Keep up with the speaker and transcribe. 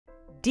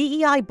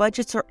DEI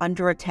budgets are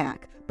under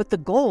attack, but the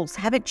goals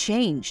haven't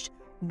changed.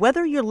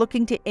 Whether you're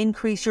looking to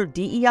increase your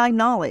DEI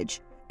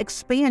knowledge,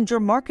 expand your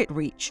market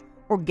reach,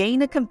 or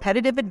gain a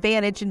competitive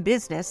advantage in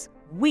business,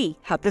 we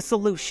have the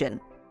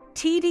solution.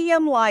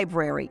 TDM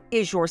Library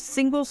is your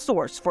single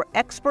source for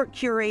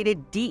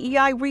expert-curated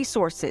DEI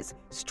resources,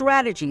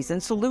 strategies,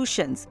 and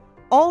solutions,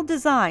 all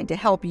designed to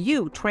help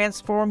you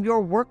transform your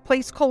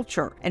workplace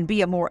culture and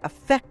be a more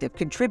effective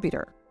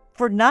contributor.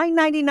 For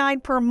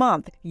 $9.99 per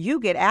month, you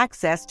get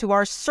access to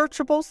our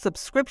searchable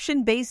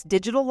subscription-based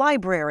digital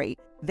library.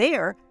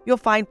 There, you'll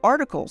find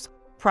articles,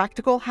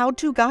 practical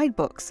how-to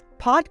guidebooks,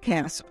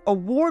 podcasts,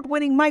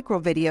 award-winning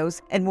microvideos,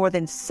 and more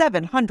than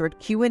 700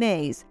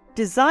 Q&As,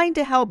 designed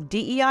to help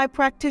DEI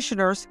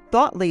practitioners,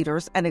 thought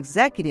leaders, and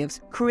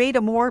executives create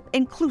a more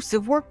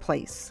inclusive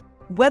workplace.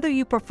 Whether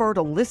you prefer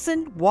to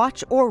listen,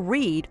 watch, or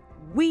read,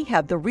 we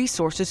have the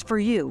resources for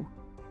you.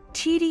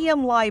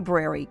 TDM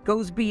Library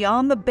goes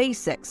beyond the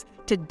basics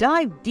to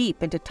dive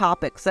deep into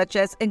topics such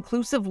as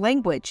inclusive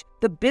language,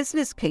 the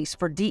business case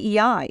for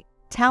DEI,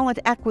 talent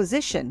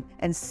acquisition,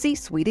 and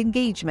C-suite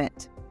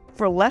engagement.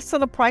 For less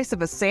than the price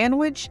of a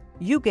sandwich,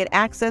 you get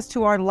access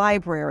to our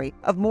library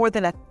of more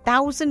than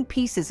 1,000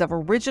 pieces of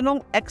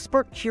original,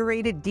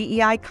 expert-curated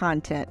DEI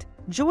content.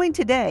 Join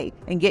today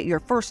and get your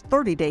first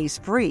 30 days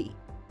free.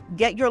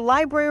 Get your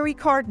library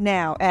card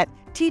now at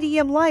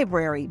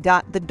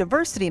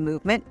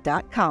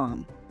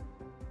tdmlibrary.thediversitymovement.com.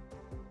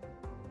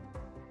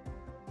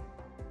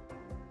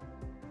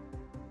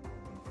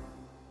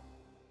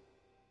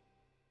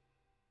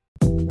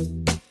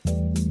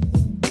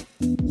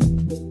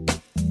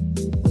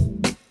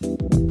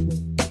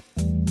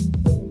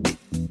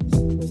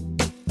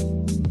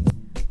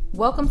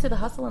 Welcome to the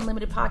Hustle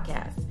Unlimited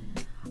podcast.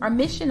 Our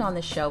mission on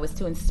this show is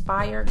to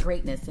inspire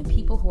greatness in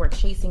people who are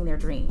chasing their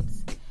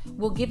dreams.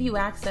 We'll give you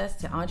access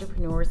to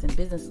entrepreneurs and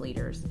business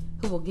leaders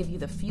who will give you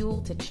the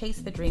fuel to chase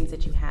the dreams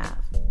that you have.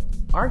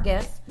 Our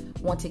guests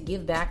want to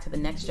give back to the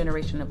next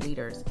generation of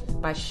leaders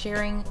by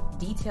sharing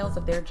details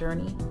of their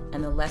journey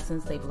and the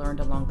lessons they've learned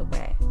along the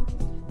way.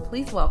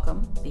 Please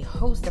welcome the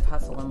host of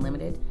Hustle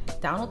Unlimited,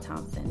 Donald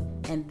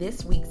Thompson, and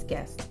this week's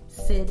guest,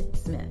 Sid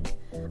Smith,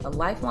 a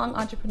lifelong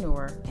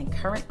entrepreneur and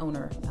current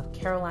owner of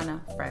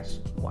Carolina Fresh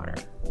Water.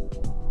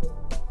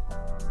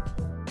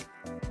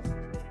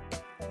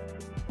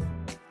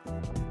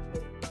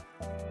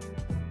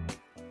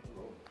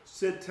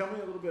 Sid, tell me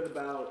a little bit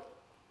about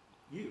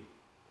you.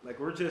 Like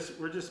we're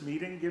just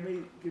meeting. Give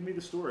me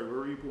the story. Where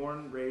were you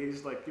born,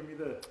 raised? Like give me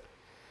a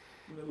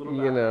little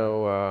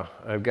background.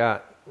 I've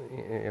got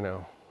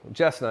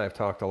Jess and I have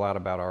talked a lot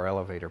about our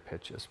elevator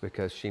pitches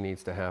because she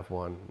needs to have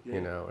one,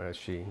 as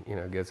she,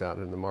 gets out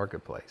in the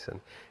marketplace.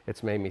 And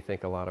it's made me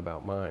think a lot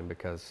about mine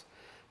because,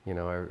 we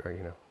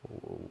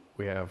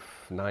have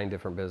 9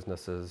 different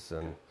businesses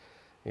and,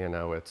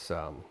 it's,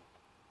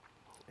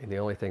 the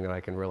only thing that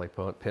I can really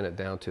pin it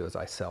down to is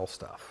I sell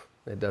stuff.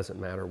 It doesn't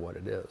matter what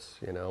it is,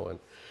 and,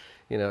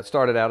 it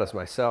started out as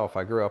myself.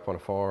 I grew up on a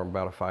farm,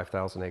 about a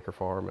 5,000 acre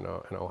farm in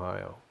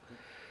Ohio.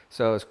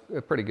 So it's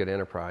a pretty good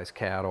enterprise,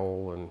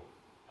 cattle and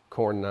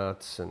corn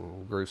nuts,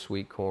 and grew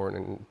sweet corn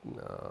and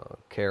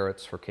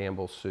carrots for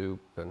Campbell's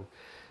soup and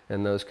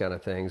those kind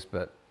of things.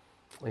 But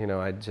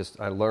I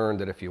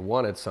learned that if you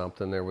wanted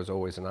something, there was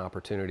always an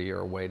opportunity or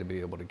a way to be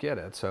able to get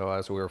it. So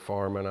as we were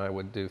farming, I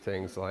would do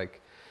things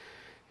like,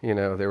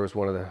 there was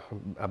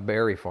a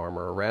berry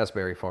farmer, a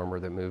raspberry farmer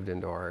that moved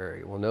into our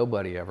area. Well,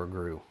 nobody ever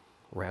grew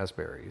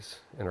raspberries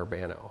in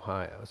Urbana,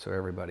 Ohio. So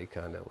everybody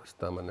kind of was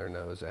thumbing their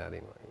nose at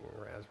him, like,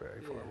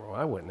 raspberry farmer. Well,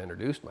 I wouldn't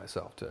introduce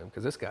myself to him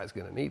because this guy's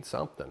going to need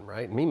something,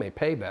 right? And he may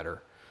pay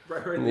better.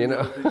 Right.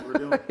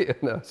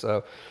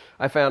 So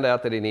I found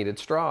out that he needed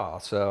straw.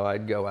 So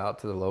I'd go out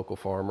to the local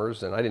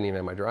farmers, and I didn't even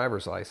have my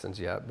driver's license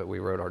yet, but we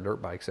rode our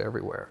dirt bikes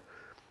everywhere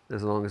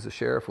as long as the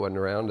sheriff wasn't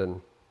around,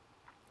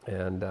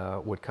 and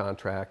would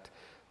contract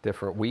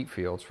different wheat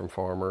fields from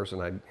farmers.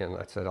 And I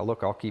said, oh,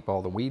 look, I'll keep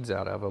all the weeds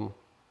out of them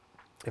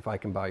if I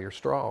can buy your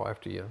straw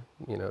after you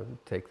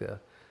take the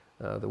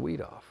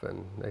weed off.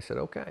 And they said,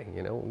 okay,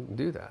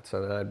 do that.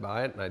 So then I'd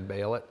buy it and I'd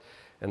bale it,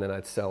 and then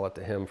I'd sell it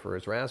to him for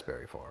his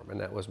raspberry farm.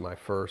 And that was my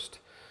first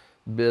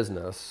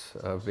business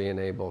of being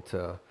able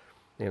to,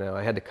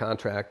 I had to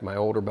contract my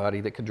older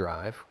buddy that could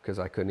drive because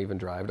I couldn't even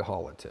drive to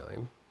haul it to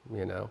him.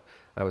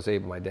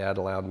 My dad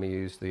allowed me to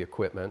use the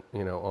equipment,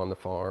 on the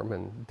farm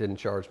and didn't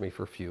charge me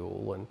for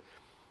fuel. And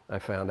I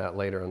found out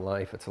later in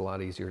life it's a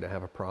lot easier to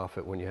have a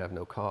profit when you have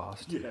no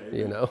cost,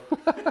 then,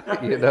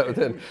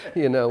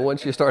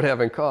 once you start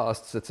having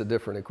costs, it's a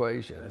different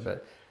equation.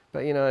 But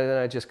then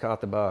I just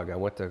caught the bug. I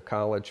went to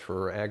college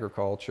for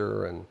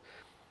agriculture and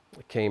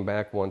came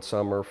back one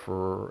summer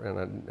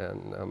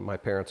and my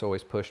parents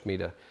always pushed me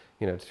to,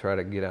 to try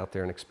to get out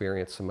there and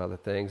experience some other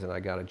things. And I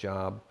got a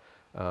job,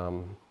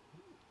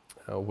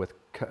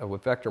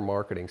 with Vector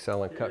Marketing,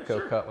 selling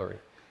Cutco cutlery,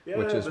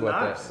 which is what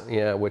knives.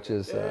 Mine was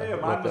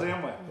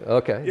Amway.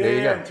 Okay, there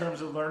you go. In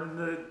terms of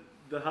learning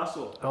the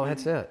hustle.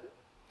 That's it.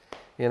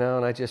 And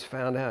I just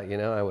found out,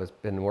 I was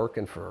been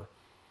working for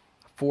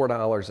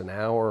 $4 an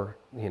hour,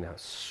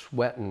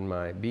 sweating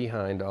my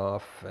behind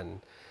off,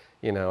 and,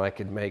 I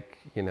could make,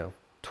 $20,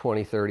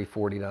 $30,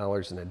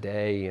 $40 in a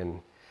day,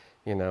 and,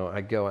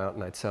 I'd go out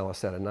and I'd sell a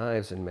set of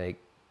knives and make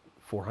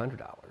 $400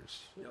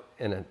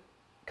 in a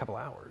couple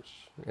hours.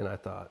 And I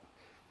thought,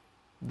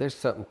 there's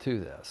something to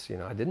this.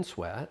 I didn't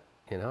sweat.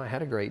 I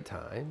had a great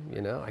time.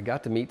 I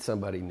got to meet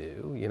somebody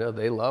new.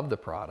 They love the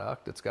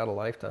product. It's got a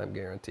lifetime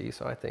guarantee,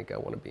 so I think I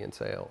want to be in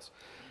sales.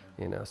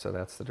 So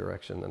that's the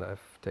direction that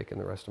I've taken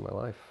the rest of my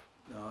life.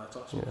 No, that's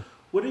awesome. Yeah.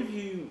 What if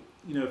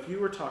if you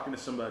were talking to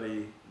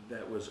somebody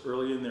that was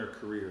early in their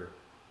career,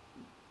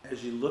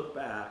 as you look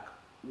back,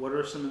 what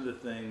are some of the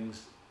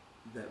things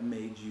that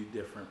made you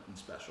different and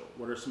special?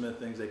 What are some of the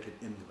things they could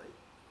emulate?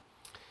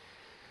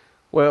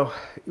 Well,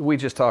 we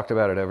just talked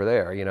about it over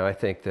there. I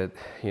think that,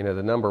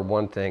 the number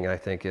one thing I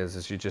think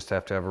is you just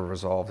have to have a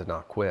resolve to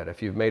not quit.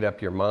 If you've made up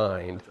your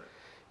mind,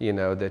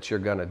 that you're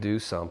going to do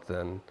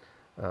something,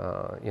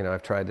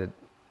 I've tried to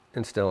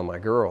instill in my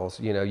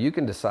girls, you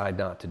can decide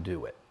not to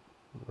do it,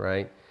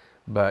 right?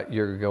 But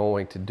you're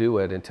going to do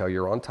it until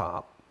you're on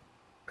top,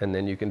 and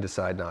then you can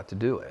decide not to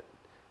do it.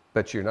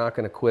 But you're not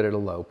going to quit at a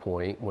low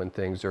point when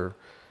things are,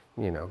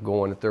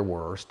 going at their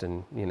worst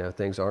and,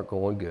 things aren't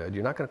going good.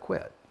 You're not going to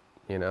quit.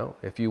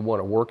 If you want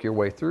to work your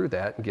way through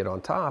that and get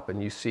on top,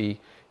 and you see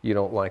you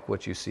don't like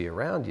what you see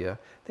around you,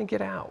 then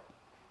get out,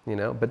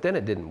 but then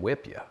it didn't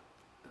whip you.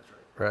 That's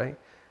right. Right?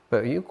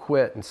 But you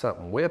quit and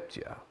something whipped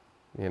you,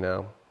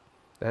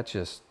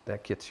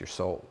 that gets your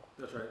soul.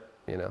 That's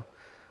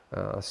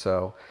right.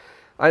 So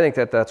I think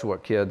that's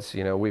what kids,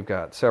 we've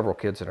got several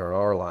kids in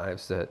our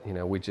lives that,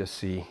 we just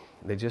see,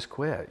 they just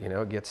quit,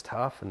 it gets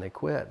tough and they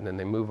quit, and then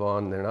they move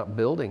on and they're not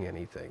building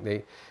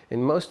anything.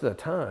 And most of the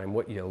time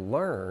what you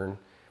learn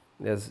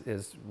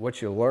is what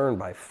you learn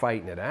by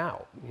fighting it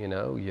out.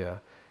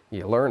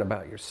 You learn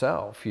about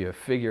yourself. You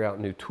figure out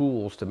new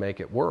tools to make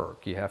it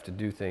work. You have to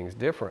do things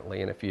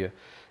differently. And if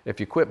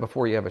you quit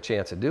before you have a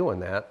chance of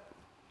doing that,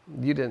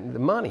 the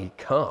money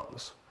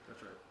comes.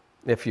 That's right.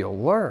 If you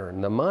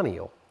learn, the money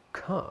will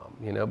come,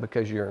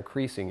 because you're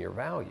increasing your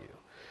value.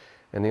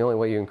 And the only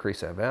way you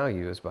increase that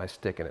value is by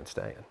sticking and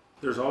staying.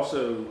 There's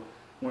also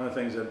one of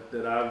the things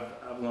that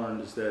I've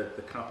learned is that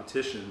the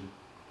competition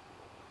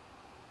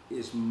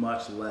is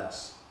much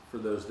less for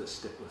those that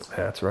stick with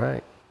something. That's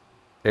right.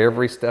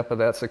 Every step of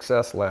that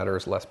success ladder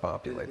is less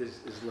populated.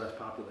 Is less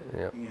populated.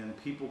 Yep.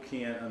 And people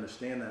can't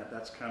understand that.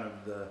 That's kind of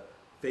the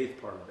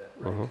faith part of it,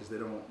 right? Because they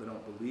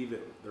don't believe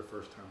it their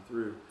first time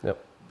through.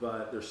 Yep.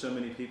 But there's so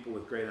many people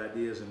with great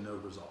ideas and no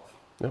resolve.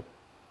 Yep.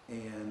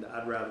 And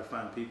I'd rather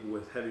find people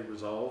with heavy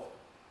resolve,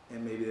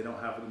 and maybe they don't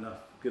have enough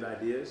good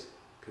ideas,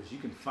 because you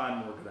can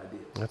find more good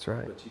ideas. That's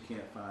right. But you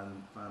can't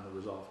find the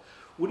resolve.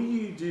 What do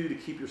you do to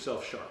keep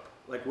yourself sharp?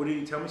 Like, what do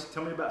you tell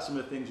me about some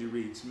of the things you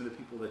read, some of the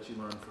people that you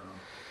learn from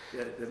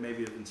that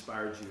maybe have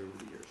inspired you over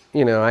the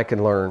years? I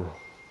can learn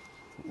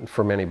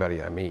from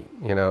anybody I meet.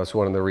 It's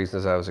one of the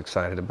reasons I was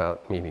excited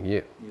about meeting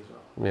you. Me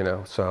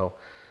as well.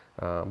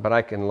 But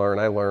I can learn.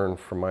 I learn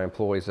from my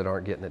employees that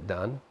aren't getting it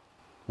done,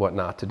 what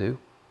not to do,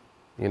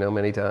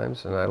 many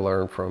times. And I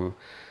learn from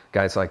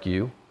guys like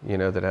you,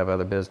 that have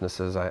other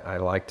businesses. I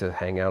like to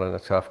hang out in a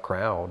tough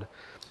crowd.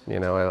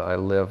 I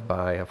live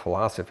by a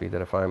philosophy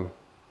that if I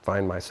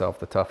find myself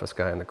the toughest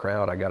guy in the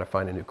crowd, I got to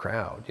find a new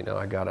crowd.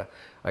 I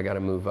got to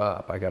move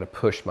up. I got to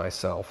push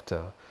myself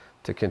to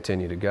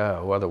continue to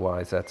go.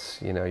 Otherwise,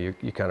 that's you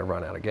kind of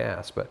run out of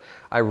gas. But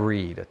I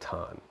read a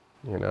ton.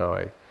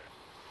 What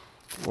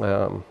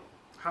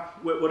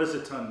does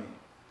a ton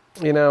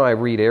mean? I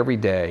read every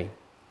day.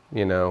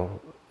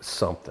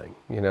 Something.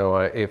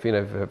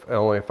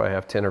 If I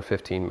have 10 or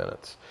 15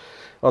 minutes.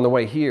 On the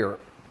way here,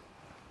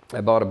 I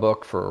bought a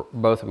book for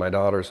both of my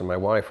daughters and my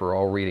wife. We're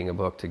all reading a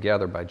book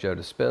together by Joe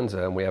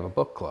Dispenza, and we have a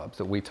book club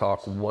that we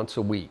talk once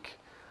a week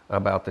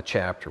about the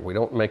chapter. We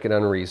don't make it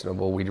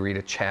unreasonable. We read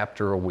a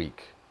chapter a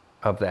week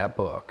of that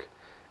book,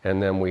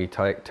 and then we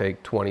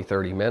take 20,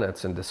 30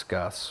 minutes and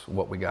discuss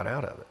what we got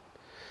out of it.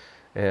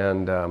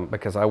 And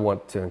because I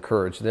want to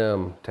encourage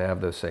them to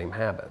have those same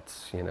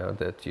habits,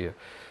 that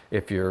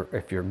if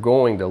you're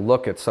going to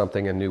look at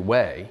something a new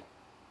way,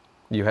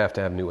 you have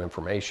to have new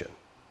information.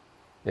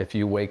 If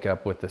you wake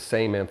up with the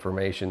same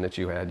information that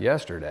you had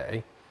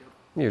yesterday,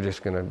 you're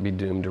just going to be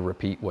doomed to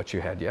repeat what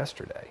you had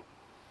yesterday.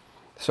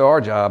 So our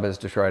job is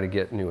to try to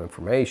get new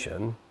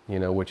information,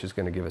 which is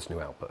going to give us new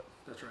output.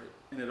 That's right.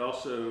 And it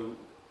also,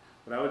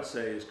 what I would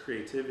say is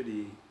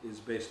creativity is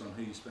based on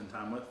who you spend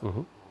time with.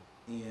 Mm-hmm.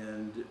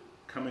 And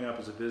coming up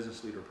as a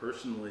business leader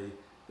personally,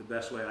 the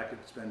best way I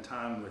could spend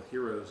time with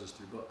heroes is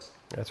through books.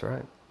 That's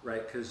right.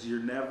 Right, because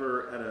you're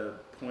never at a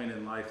point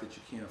in life that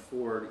you can't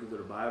afford either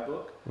to buy a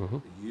book,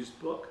 a used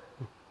book,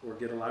 or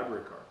get a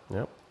library card.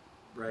 Yep.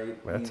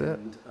 Right? That's it.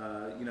 And,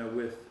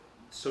 with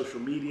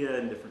social media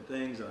and different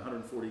things and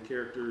 140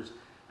 characters,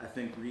 I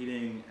think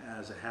reading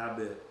as a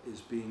habit is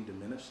being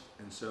diminished.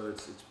 And so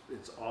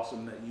it's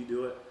awesome that you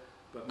do it,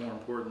 but more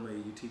importantly,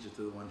 you teach it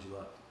to the ones you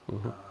love,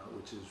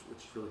 which is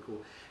really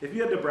cool. If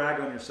you had to brag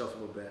on yourself a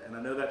little bit, and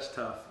I know that's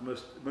tough,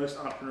 most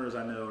entrepreneurs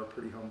I know are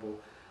pretty humble.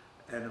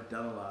 and have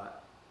done a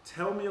lot.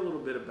 Tell me a little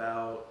bit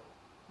about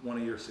one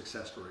of your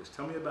success stories.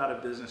 Tell me about a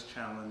business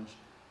challenge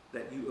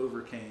that you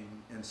overcame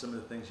and some of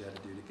the things you had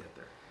to do to get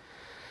there.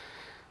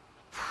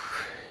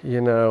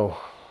 You know,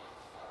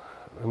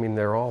 I mean,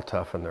 they're all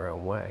tough in their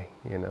own way,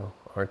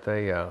 aren't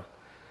they?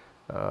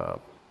 I've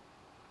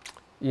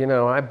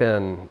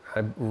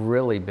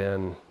really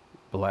been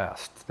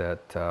blessed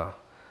that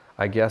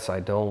I guess I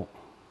don't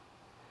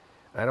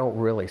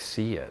really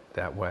see it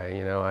that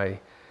way.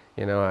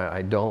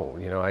 I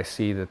don't. I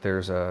see that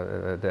there's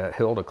that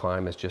hill to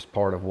climb is just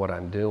part of what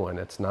I'm doing.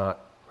 It's not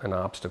an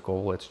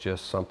obstacle. It's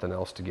just something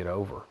else to get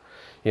over.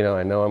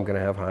 I know I'm going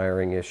to have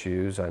hiring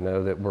issues. I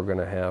know that we're going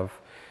to have,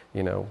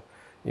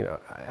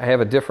 I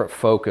have a different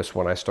focus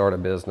when I start a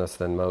business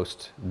than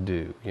most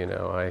do.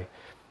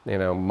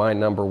 My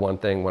number one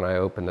thing when I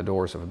open the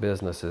doors of a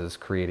business is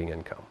creating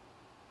income,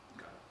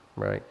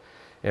 right?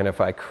 And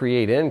if I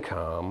create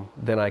income,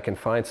 then I can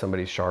find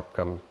somebody sharp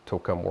to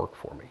come work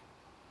for me.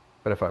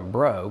 But if I'm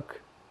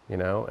broke,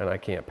 and I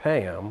can't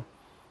pay them,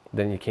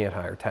 then you can't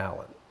hire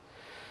talent.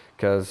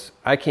 Because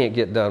I can't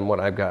get done what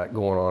I've got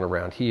going on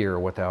around here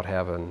without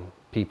having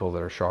people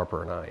that are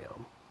sharper than I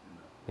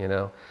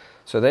am,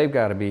 So they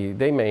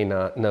may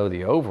not know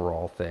the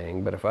overall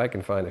thing, but if I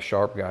can find a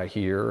sharp guy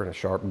here and a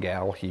sharp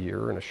gal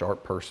here and a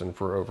sharp person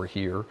for over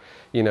here,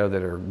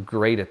 that are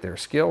great at their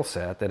skill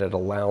set, that it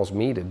allows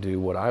me to do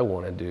what I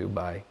want to do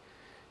by,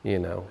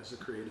 As a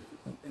creative,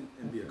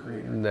 and be a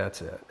creator.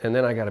 That's it. And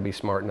then I got to be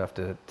smart enough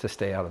to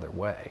stay out of their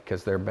way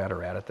because they're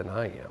better at it than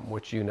I am,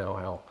 which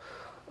how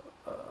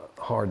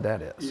hard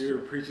that is. You're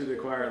preaching to the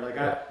choir.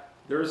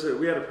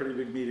 We had a pretty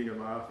big meeting in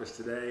my office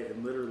today,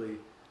 and literally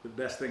the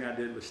best thing I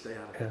did was stay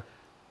out of it.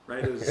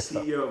 Right? It was the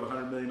CEO of a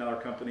 $100 million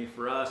company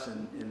for us,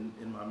 and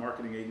in my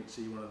marketing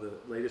agency, one of the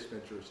latest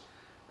ventures.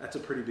 That's a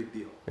pretty big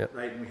deal,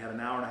 right? And we had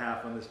an hour and a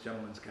half on this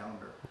gentleman's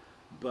calendar.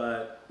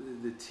 But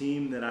the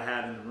team that I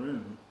had in the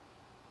room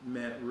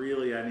meant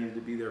really I needed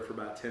to be there for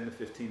about 10 to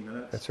 15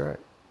 minutes. That's right.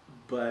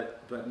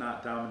 But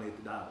not dominate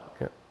the dialogue.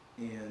 Yeah.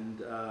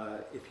 And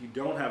if you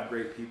don't have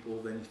great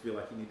people, then you feel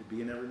like you need to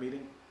be in every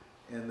meeting.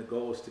 And the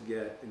goal is to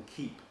get and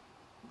keep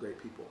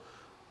great people.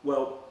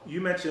 Well,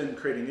 you mentioned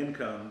creating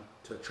income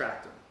to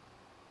attract them.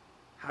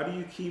 How do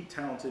you keep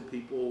talented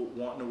people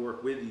wanting to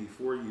work with you,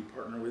 for you,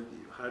 partner with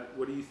you?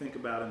 What do you think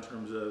about in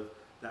terms of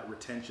that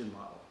retention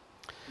model,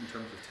 in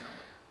terms of talent?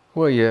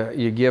 Well,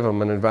 you give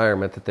them an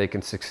environment that they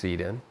can succeed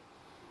in.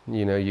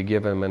 You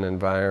give them an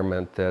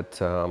environment that,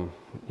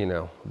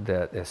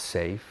 that is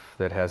safe,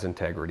 that has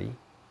integrity.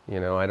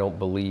 I don't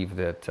believe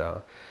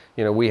that,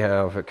 we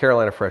have at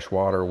Carolina Fresh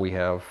Water, we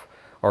have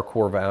our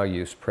core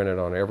values printed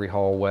on every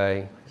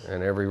hallway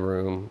and every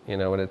room,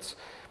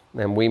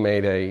 and we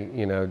made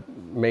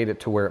it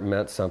to where it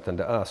meant something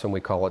to us, and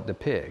we call it the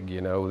pig,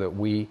 that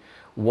we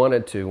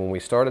wanted to, when we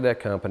started that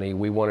company,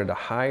 we wanted to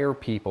hire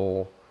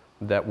people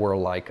that were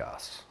like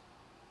us,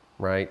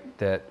 right?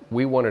 That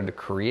we wanted to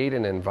create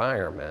an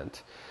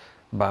environment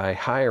by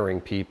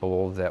hiring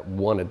people that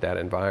wanted that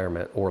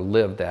environment or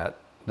lived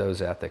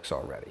those ethics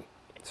already.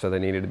 So they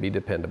needed to be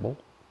dependable.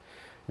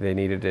 They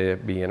needed to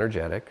be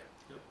energetic.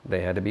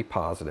 They had to be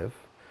positive.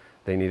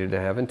 They needed to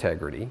have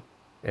integrity,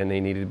 and they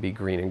needed to be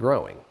green and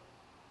growing.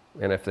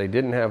 And if they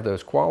didn't have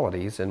those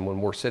qualities, and when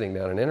we're sitting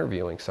down and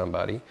interviewing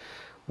somebody,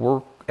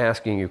 we're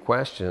asking you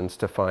questions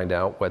to find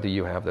out whether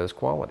you have those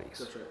qualities.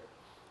 That's right.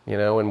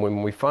 And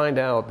when we find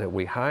out that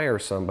we hire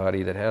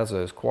somebody that has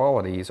those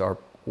qualities, our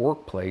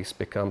workplace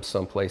becomes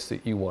someplace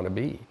that you want to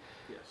be.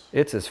 Yes.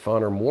 It's as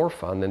fun or more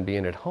fun than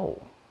being at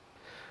home.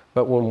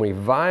 But when we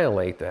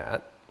violate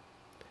that,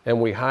 and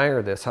we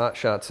hire this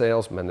hotshot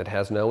salesman that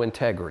has no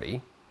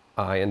integrity,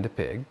 I and the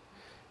pig,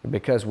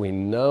 because we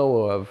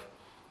know of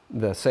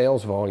the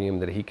sales volume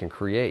that he can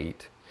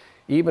create,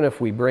 even if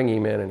we bring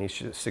him in and he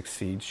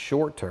succeeds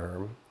short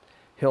term,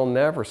 he'll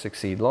never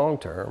succeed long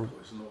term.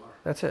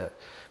 That's it.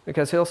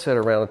 Because he'll sit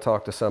around and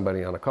talk to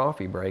somebody on a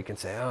coffee break and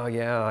say, oh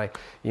yeah,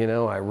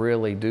 I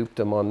really duped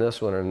him on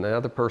this one, and the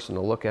other person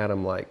will look at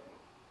him like,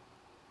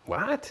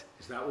 what?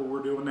 Is that what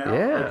we're doing now?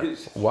 Yeah.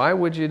 Why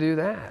would you do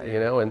that?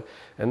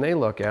 And they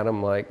look at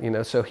him like,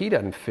 so he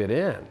doesn't fit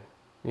in,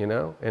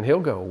 and he'll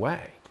go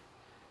away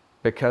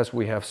because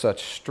we have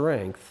such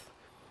strength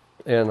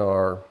in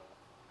our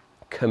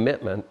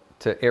commitment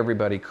to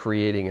everybody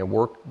creating a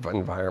work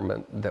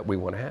environment that we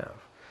want to have.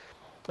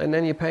 And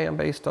then you pay them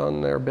based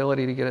on their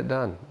ability to get it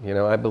done.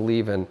 I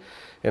believe in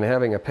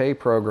having a pay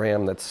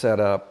program that's set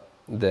up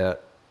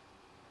that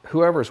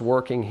whoever's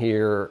working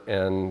here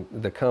and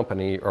the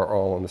company are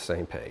all on the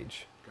same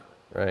page,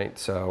 right?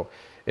 So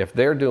if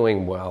they're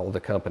doing well, the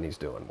company's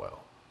doing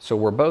well. So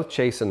we're both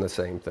chasing the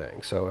same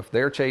thing. So if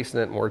they're chasing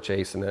it and we're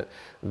chasing it,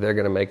 they're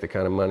going to make the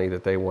kind of money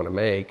that they want to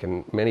make,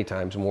 and many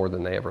times more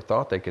than they ever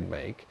thought they could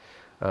make.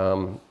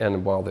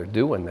 And while they're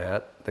doing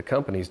that, the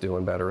company's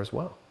doing better as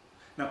well.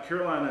 Now,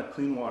 Carolina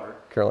Clean Water.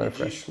 Carolina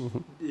Fresh.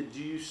 Did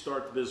you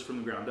start the business from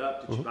the ground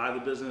up? Did you buy the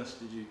business?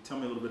 Did you tell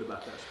me a little bit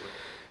about that story?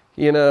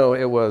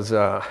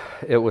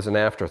 It was an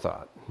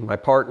afterthought. My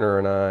partner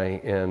and I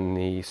in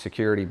the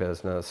security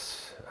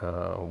business,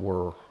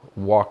 we're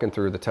walking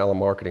through the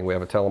telemarketing. We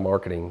have a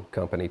telemarketing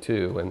company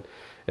too, and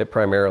it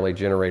primarily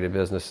generated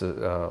business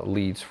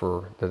leads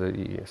for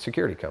the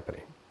security company,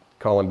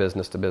 calling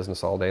business to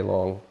business all day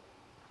long.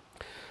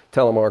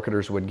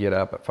 Telemarketers would get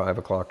up at 5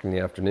 o'clock in the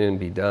afternoon,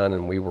 be done,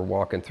 and we were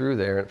walking through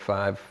there at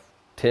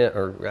 5:10,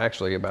 or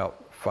actually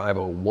about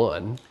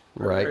 5:01,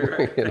 right?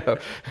 You know,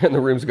 and the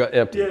rooms got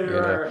empty. Yeah, you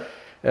know? right.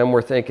 And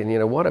we're thinking, you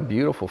know, what a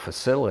beautiful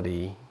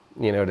facility,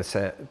 you know,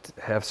 to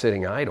have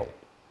sitting idle.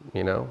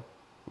 You know,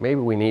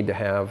 maybe we need to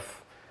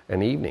have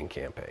an evening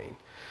campaign.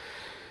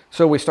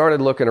 So we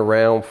started looking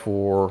around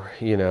for,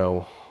 you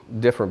know,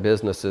 different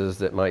businesses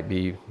that might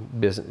be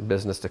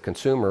business to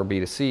consumer,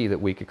 B2C, that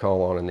we could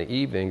call on in the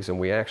evenings, and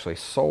we actually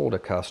sold a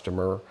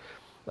customer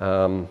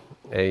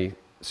a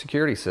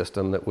security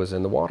system that was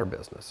in the water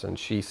business. And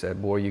she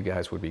said, boy, you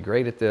guys would be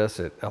great at this.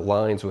 It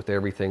aligns with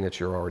everything that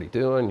you're already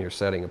doing. You're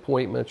setting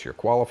appointments, you're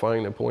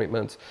qualifying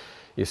appointments.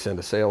 You send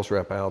a sales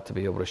rep out to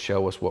be able to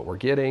show us what we're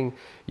getting.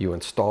 You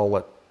install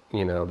it,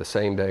 you know, the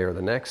same day or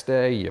the next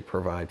day. You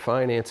provide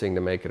financing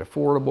to make it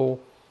affordable.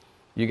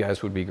 You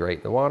guys would be great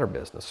in the water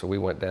business. So we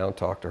went down,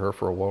 talked to her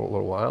for a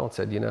little while, and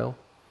said, you know,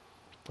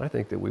 I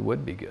think that we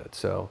would be good.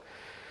 So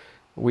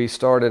we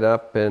started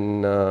up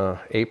in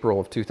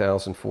April of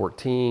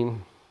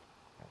 2014,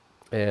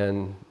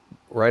 and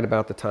right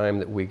about the time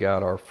that we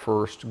got our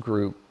first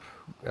group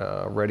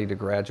ready to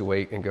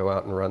graduate and go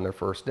out and run their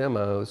first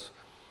demos,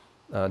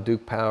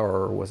 Duke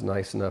Power was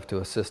nice enough to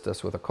assist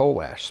us with a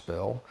coal ash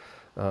spill.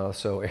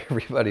 So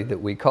everybody that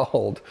we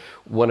called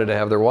wanted to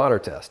have their water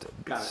tested.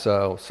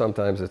 So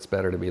sometimes it's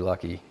better to be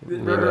lucky, you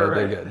know,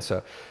 than good.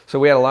 So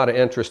we had a lot of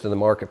interest in the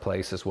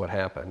marketplace is what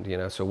happened, you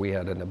know, so we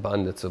had an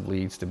abundance of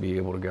leads to be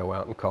able to go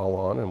out and call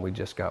on, and we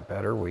just got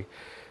better. We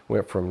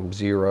went from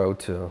 0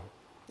 to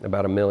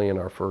about $1 million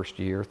our first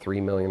year,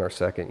 $3 million our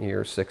second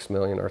year, $6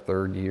 million our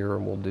third year,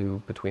 and we'll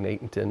do between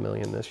 8 and 10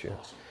 million this year.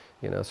 Awesome.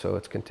 You know, so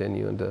it's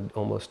continuing to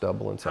almost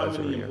double in size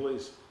every year. How many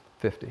employees?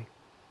 50.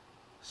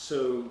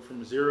 So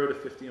from 0 to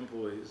 50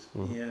 employees.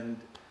 Mm-hmm. And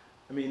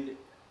I mean,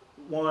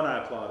 one,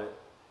 I applaud it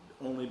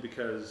only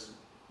because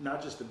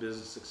not just the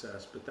business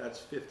success, but that's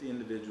 50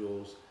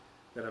 individuals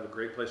that have a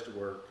great place to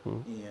work.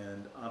 Mm-hmm.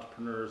 And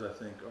entrepreneurs, I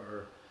think,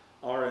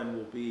 our end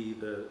will be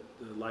the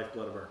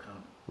lifeblood of our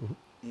economy. Mm-hmm.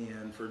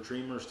 And for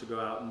dreamers to go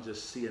out and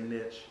just see a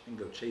niche and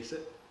go chase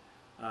it,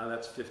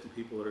 that's 50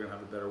 people that are going to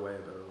have a better way, a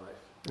better life.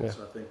 Yeah.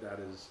 So I think that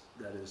is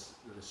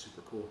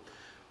super cool.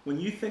 When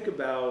you think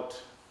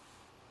about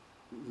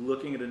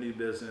looking at a new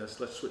business,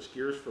 let's switch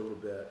gears for a little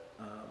bit.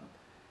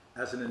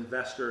 As an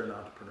investor and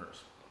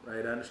entrepreneurs,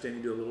 right? I understand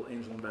you do a little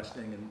angel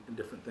investing and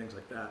different things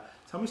like that.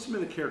 Tell me some of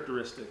the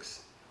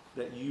characteristics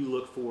that you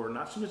look for,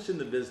 not so much in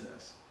the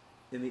business,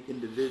 in the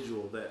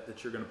individual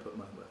that you're going to put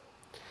money with.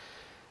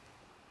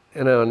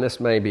 You know, and this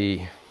may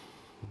be,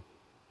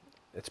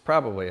 it's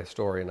probably a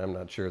story, and I'm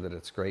not sure that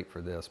it's great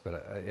for this, but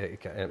it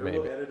may be.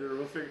 We'll edit it, or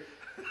we'll figure.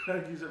 I'll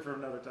use it for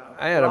another time.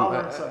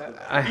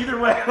 Either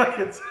way, like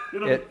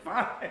it'll be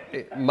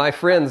fine. My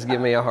friends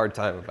give me a hard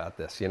time about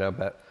this, you know,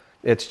 but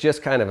it's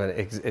just kind of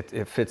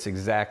it fits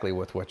exactly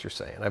with what you're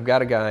saying. I've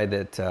got a guy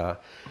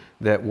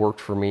that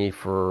worked for me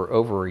for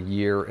over a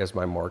year as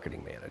my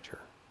marketing manager,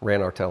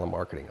 ran our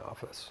telemarketing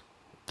office,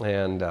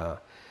 and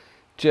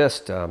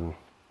just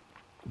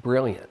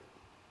brilliant.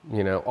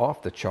 You know,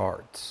 off the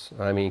charts.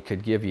 I mean,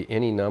 could give you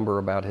any number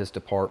about his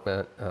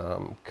department,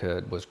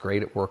 was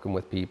great at working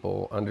with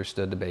people,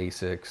 understood the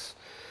basics,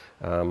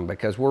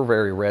 because we're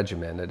very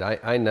regimented.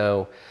 I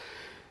know,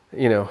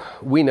 you know,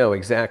 we know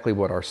exactly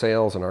what our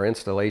sales and our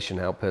installation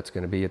output's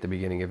going to be at the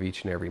beginning of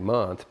each and every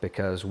month,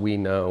 because we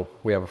know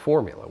we have a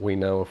formula. We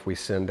know if we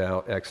send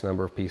out X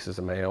number of pieces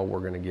of mail, we're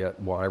going to get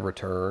Y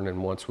return,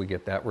 and once we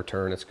get that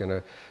return, it's going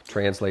to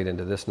translate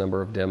into this number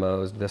of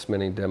demos. This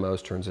many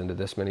demos turns into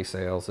this many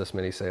sales. This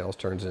many sales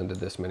turns into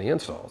this many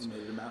installs. You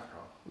made the math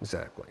problem.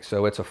 Exactly.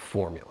 So it's a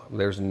formula.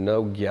 There's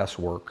no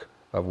guesswork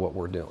of what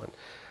we're doing.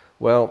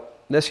 Well,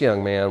 this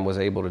young man was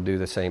able to do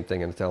the same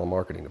thing in the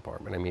telemarketing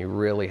department. I mean, he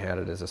really had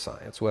it as a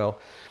science. Well,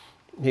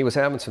 he was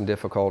having some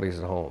difficulties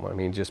at home. I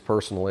mean, just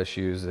personal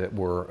issues that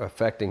were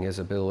affecting his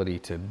ability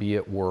to be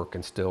at work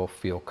and still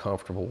feel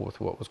comfortable with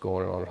what was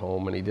going on at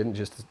home. And he didn't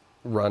just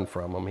run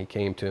from them. He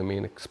came to me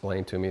and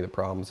explained to me the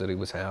problems that he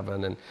was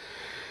having,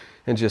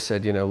 and just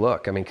said, you know,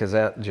 look, I mean, because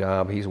that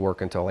job, he's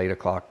working till 8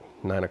 o'clock,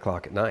 9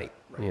 o'clock at night,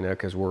 right, you know,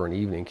 because we're an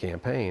evening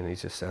campaign. And he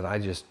just said,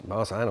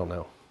 boss, I don't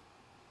know.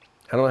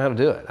 I don't know how to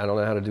do it. I don't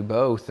know how to do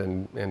both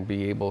and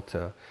be able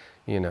to,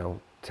 you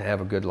know, to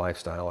have a good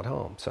lifestyle at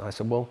home. So I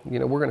said, well, you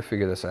know, we're going to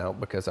figure this out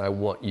because I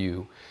want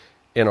you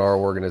in our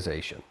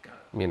organization,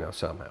 you know,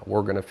 somehow.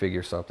 We're going to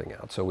figure something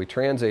out. So we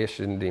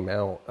transitioned him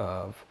out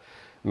of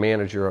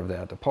manager of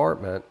that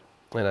department.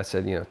 And I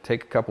said, you know,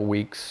 take a couple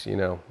weeks, you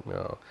know,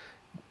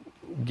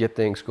 get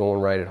things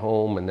going right at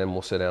home, and then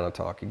we'll sit down and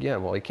talk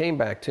again. Well, he came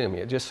back to me.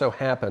 It just so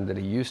happened that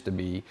he used to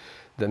be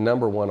the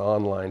 #1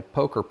 online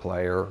poker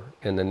player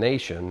in the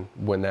nation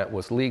when that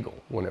was legal,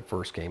 when it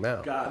first came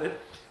out. Got it.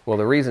 Well,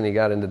 the reason he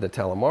got into the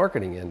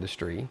telemarketing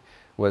industry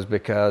was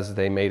because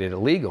they made it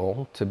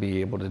illegal to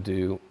be able to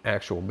do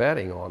actual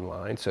betting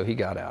online, so he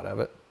got out of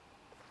it.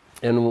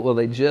 And well,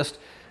 they just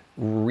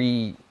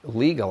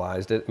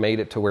legalized it, made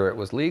it to where it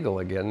was legal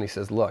again. And he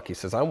says, look, he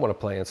says, I want to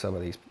play in some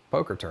of these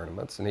poker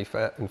tournaments. And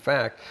in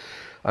fact,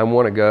 I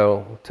want to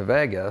go to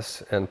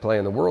Vegas and play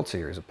in the World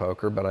Series of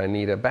Poker, but I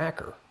need a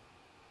backer.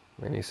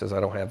 And he says, I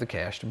don't have the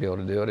cash to be able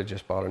to do it. I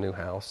just bought a new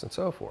house and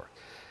so forth.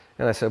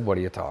 And I said, what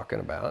are you talking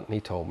about? And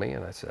he told me,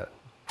 and I said,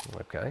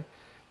 okay.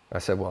 I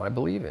said, well, I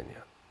believe in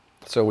you.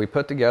 So we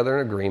put together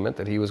an agreement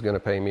that he was going to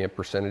pay me a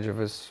percentage of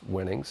his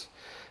winnings,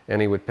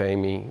 and he would pay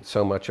me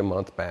so much a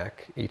month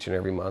back each and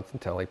every month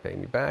until he paid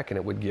me back, and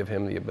it would give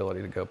him the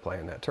ability to go play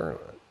in that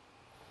tournament.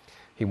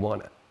 He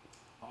won it.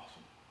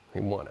 Awesome.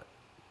 He won it.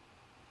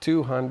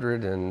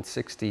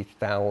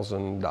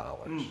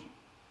 $260,000.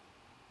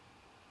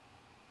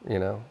 You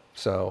know,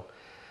 so,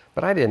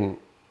 but I didn't,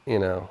 you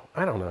know,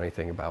 I don't know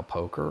anything about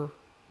poker,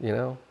 you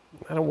know.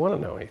 I don't want to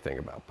know anything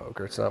about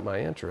poker. It's not my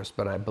interest,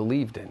 but I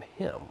believed in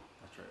him.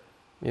 That's right.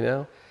 You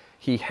know,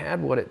 he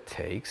had what it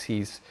takes.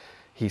 He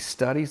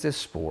studies this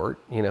sport.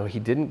 You know, he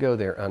didn't go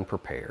there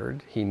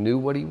unprepared. He knew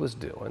what he was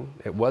doing.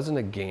 It wasn't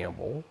a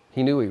gamble.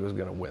 He knew he was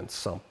going to win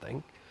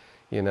something,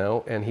 you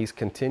know, and he's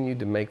continued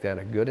to make that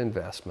a good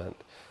investment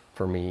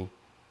for me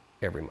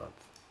every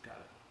month. Got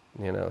it.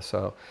 You know,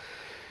 so,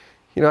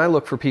 you know, I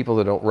look for people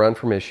that don't run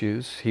from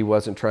issues. He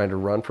wasn't trying to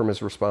run from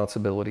his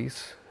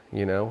responsibilities.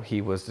 You know,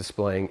 he was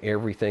displaying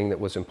everything that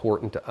was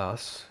important to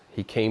us.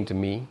 He came to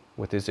me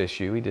with his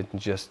issue. He didn't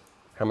just,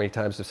 how many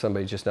times did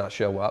somebody just not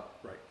show up?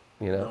 Right.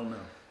 You know? No.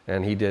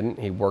 And he didn't.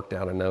 He worked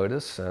out a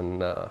notice, and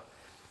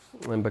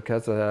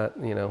because of that,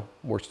 you know,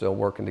 we're still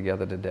working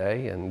together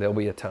today, and there'll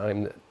be a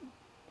time that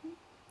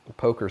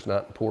poker's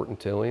not important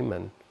to him,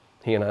 and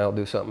he and I will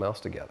do something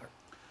else together.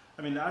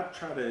 I mean, I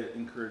try to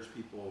encourage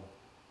people,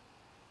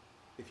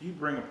 if you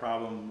bring a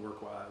problem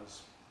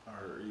work-wise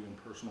or even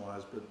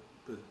personal-wise, but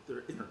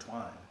they're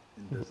intertwined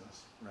in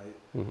business, right?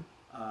 Mm-hmm.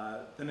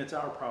 Then it's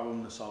our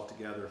problem to solve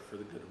together for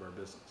the good of our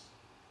business,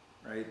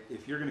 right?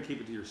 If you're going to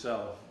keep it to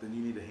yourself, then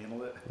you need to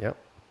handle it Yep.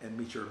 and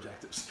meet your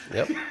objectives.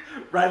 Yep.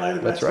 Right?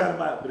 Like, That's that's right. kind of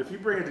my, but if you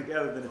bring it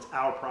together, then it's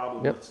our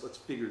problem. Yep. Let's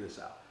figure this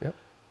out. Yep.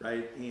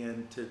 Right?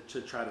 And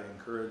to try to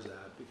encourage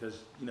that,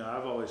 because, you know,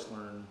 I've always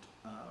learned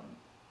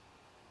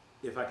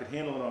if I could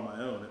handle it on my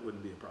own, it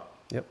wouldn't be a problem.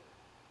 Yep.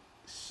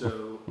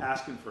 So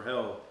asking for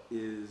help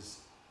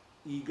is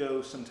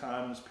ego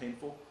sometimes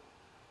painful,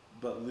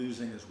 but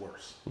losing is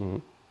worse. Mm-hmm.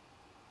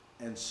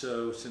 And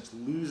so since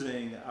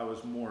losing I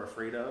was more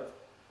afraid of,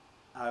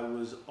 I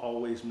was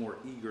always more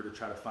eager to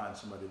try to find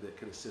somebody that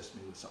could assist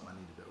me with something I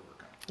needed to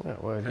overcome. Yeah,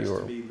 well, Because you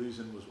were, to me,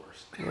 losing was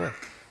worse. yeah.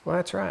 Well,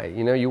 that's right.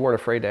 You know, you weren't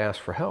afraid to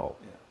ask for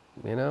help.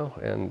 Yeah. You know,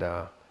 and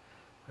I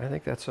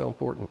think that's so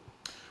important.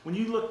 When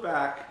you look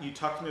back, you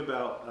talked to me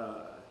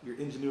about your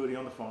ingenuity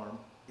on the farm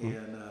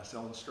and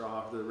selling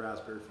straw to the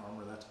raspberry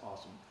farmer. That's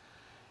awesome.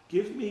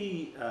 Give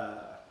me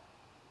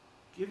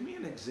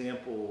an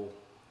example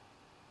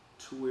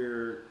to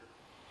where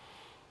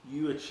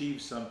you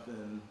achieved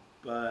something,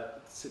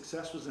 but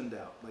success was in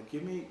doubt. Like,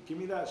 give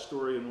me that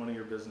story in one of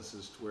your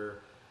businesses to where,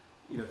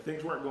 you know,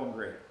 things weren't going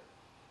great,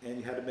 and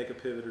you had to make a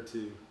pivot or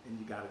two, and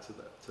you got it to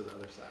the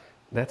other side.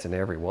 That's in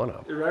every one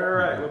of them.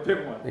 Right. Well,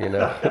 pick one.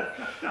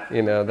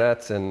 You know,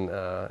 that's in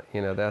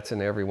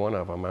every one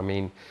of them. I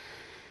mean,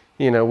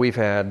 you know, we've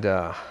had,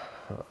 I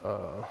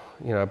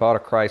bought a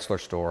Chrysler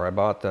store.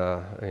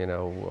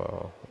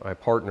 I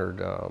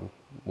partnered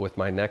with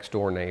my next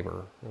door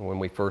neighbor. When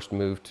we first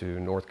moved to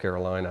North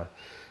Carolina,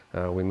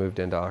 we moved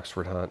into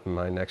Oxford Hunt, and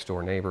my next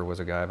door neighbor was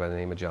a guy by the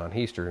name of John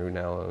Heaster, who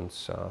now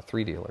owns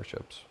 3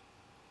 dealerships.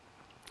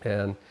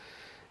 And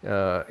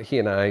he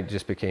and I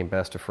just became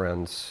best of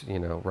friends, you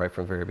know, right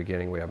from the very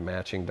beginning. We have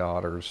matching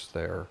daughters.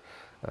 They're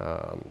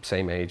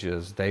same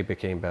ages. They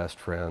became best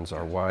friends.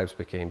 Our wives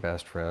became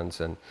best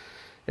friends. And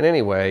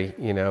anyway,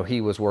 you know,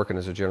 he was working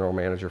as a general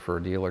manager for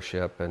a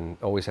dealership and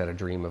always had a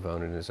dream of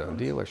owning his own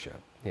dealership,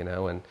 you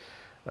know, and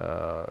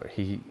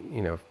he,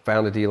 you know,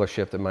 found a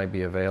dealership that might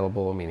be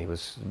available. I mean, he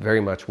was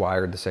very much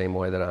wired the same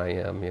way that I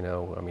am, you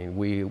know. I mean,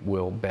 we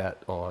will bet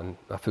on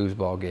a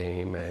foosball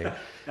game, a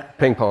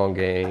ping pong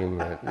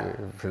game,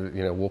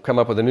 you know, we'll come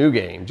up with a new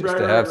game just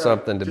to have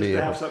something to be able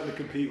to have something to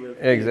compete with.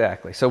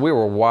 Exactly. So we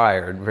were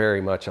wired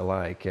very much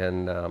alike,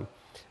 and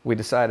we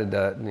decided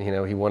that, you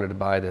know, he wanted to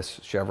buy this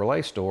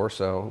Chevrolet store,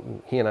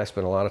 so he and I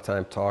spent a lot of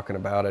time talking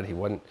about it. He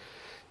wasn't,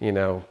 you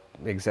know,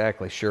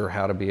 exactly sure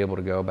how to be able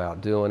to go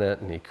about doing it,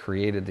 and he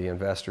created the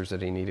investors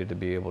that he needed to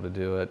be able to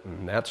do it,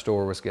 and that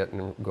store was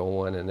getting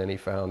going. And then he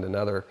found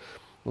another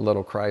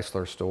little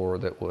Chrysler store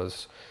that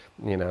was,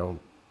 you know,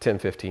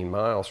 10-15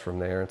 miles from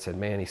there, and said,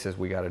 man, he says,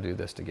 we got to do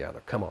this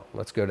together. Come on,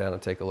 let's go down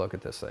and take a look at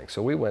this thing.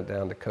 So we went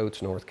down to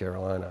Coates, North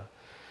Carolina,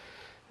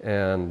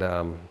 and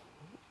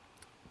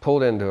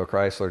pulled into a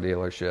Chrysler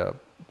dealership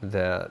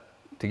that,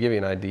 to give you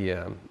an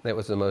idea, it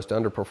was the most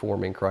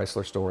underperforming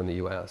Chrysler store in the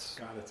U.S.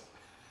 Got it.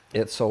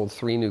 It sold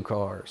 3 new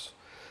cars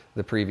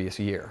the previous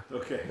year.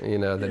 Okay. You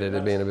know, that Yeah, it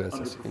had been a that's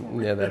business.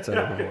 underperforming. Yeah, that's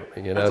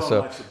underperforming. You know, That's on so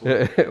life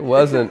support.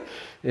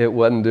 it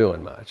wasn't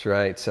doing much,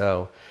 right?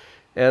 So,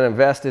 and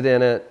invested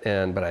in it,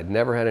 but I'd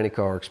never had any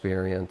car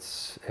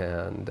experience,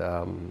 and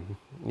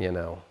you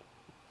know,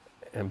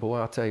 and boy,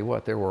 I'll tell you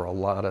what, there were a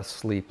lot of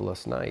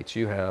sleepless nights.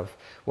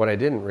 What I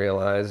didn't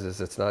realize is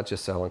it's not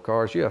just selling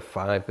cars. You have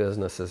 5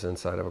 businesses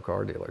inside of a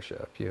car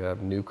dealership. You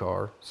have new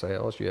car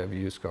sales, you have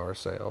used car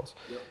sales,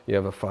 Yep. you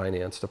have a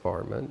finance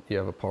department, you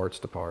have a parts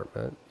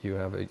department, you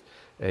have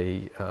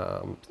a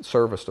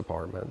service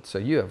department. So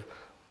you have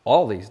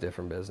all these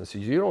different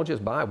businesses. You don't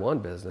just buy one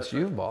business, That's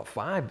right. you've bought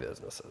 5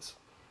 businesses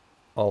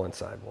all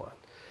inside one.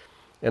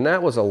 And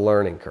that was a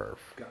learning curve.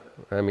 Got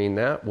it. I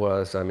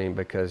mean,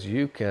 because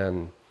you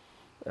can,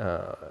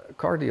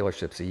 car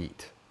dealerships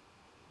eat,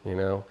 you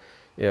know.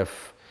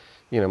 If,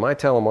 you know, my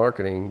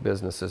telemarketing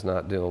business is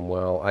not doing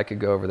well, I could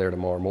go over there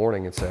tomorrow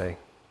morning and say,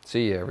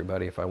 see you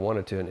everybody, if I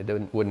wanted to, and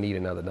it wouldn't need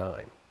another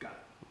dime. Got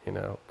it. You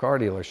know, car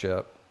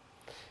dealership,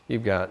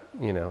 you've got,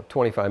 you know,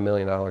 $25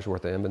 million worth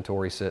of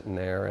inventory sitting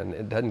there, and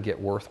it doesn't get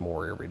worth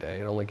more every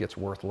day. It only gets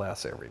worth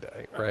less every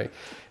day, right?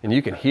 And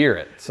you can hear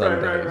it some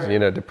days, Right. you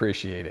know,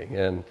 depreciating.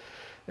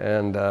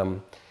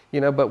 And you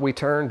know, but we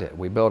turned it.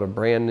 We built a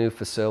brand new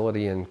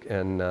facility, and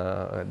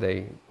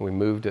we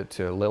moved it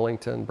to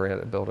Lillington,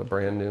 built a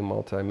brand new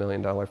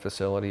multi-million-dollar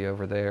facility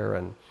over there,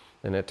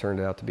 and it turned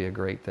out to be a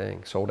great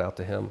thing. Sold out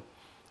to him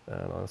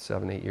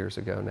 7-8 years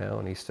ago now,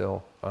 and he's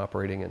still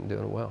operating it and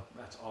doing well.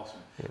 That's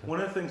awesome.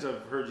 One of the things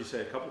I've heard you say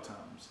a couple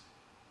times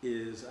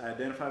is I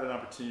identified an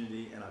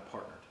opportunity and I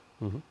partnered.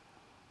 Mm-hmm.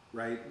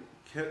 Right?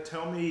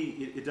 Tell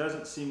me, it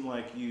doesn't seem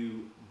like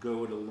you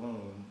go it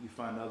alone. You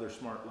find other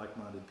smart,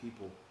 like-minded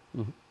people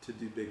to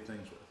do big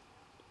things with.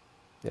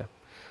 Yeah,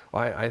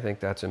 well, I think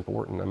that's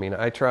important. I mean,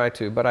 I try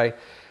to, but I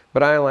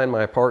align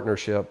my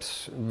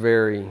partnerships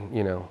very,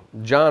 you know,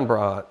 John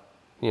brought,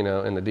 you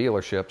know, in the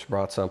dealerships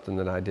brought something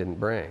that I didn't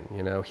bring.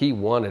 You know, he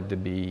wanted to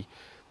be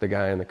the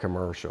guy in the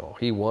commercial.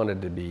 He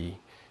wanted to be,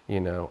 you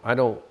know, I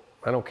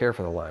don't care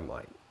for the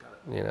limelight.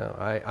 You know,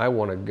 I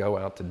want to go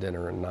out to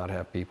dinner and not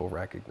have people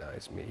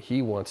recognize me.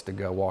 He wants to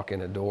go walk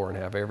in a door and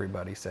have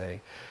everybody say,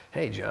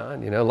 hey,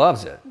 John, you know,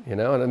 loves it, you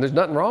know, and there's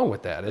nothing wrong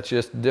with that. It's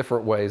just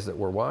different ways that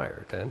we're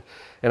wired.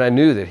 And I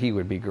knew that he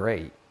would be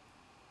great,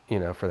 you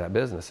know, for that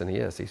business, and he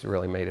is. He's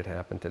really made it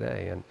happen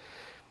today.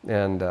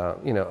 And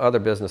you know, other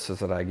businesses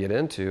that I get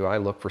into, I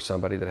look for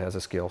somebody that has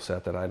a skill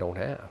set that I don't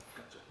have,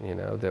 you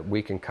know, that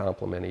we can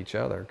complement each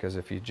other. Because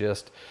if you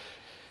just,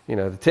 you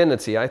know, the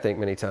tendency I think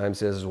many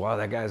times is, well,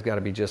 that guy's got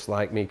to be just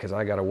like me because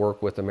I got to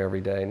work with him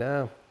every day.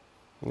 No,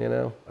 you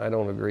know, I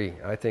don't agree.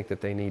 I think that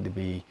they need to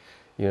be,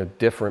 you know,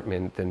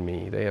 different than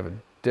me. They have a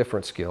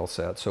different skill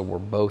set, so we're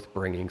both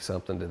bringing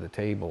something to the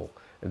table.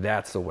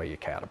 That's the way you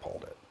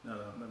catapult it. No,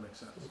 that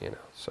makes sense. You know,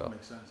 so. That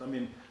makes sense. I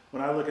mean,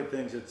 when I look at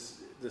things, it's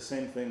the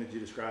same thing that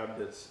you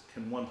described. It's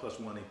can 1 + 1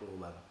 equal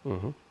 11?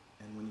 Mm-hmm.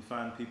 And when you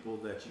find people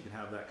that you can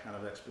have that kind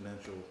of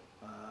exponential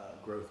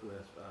growth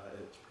with,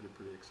 it's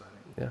pretty exciting.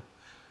 Yeah.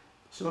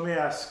 So let me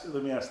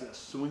ask this.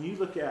 So when you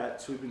look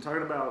at, so we've been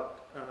talking about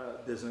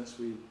business,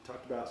 we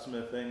talked about some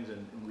of the things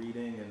and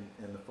reading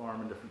and the farm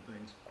and different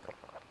things.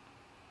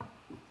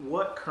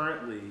 What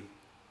currently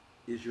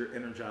is your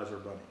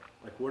Energizer Bunny?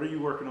 Like, what are you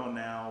working on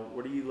now?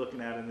 What are you looking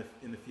at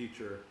in the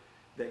future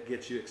that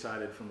gets you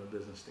excited from a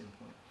business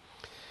standpoint?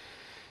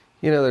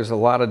 You know, there's a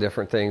lot of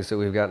different things that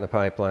we've got in the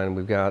pipeline.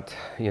 We've got,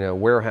 you know,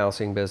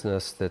 warehousing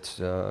business that's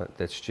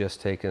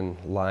just taken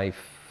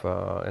life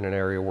in an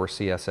area where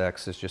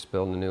CSX is just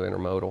building a new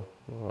intermodal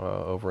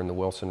over in the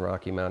Wilson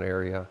Rocky Mount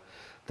area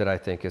that I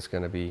think is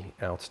going to be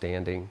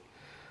outstanding.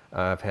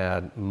 I've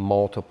had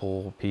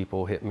multiple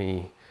people hit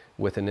me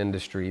with an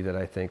industry that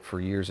I think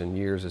for years and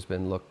years has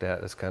been looked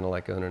at as kind of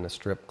like owning a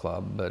strip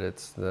club, but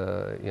it's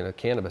the, you know,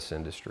 cannabis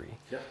industry.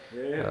 Yeah.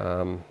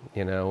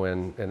 You know,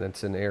 and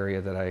it's an area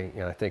that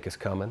I think is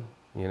coming.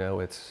 You know,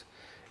 it's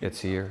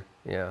here.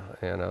 Yeah,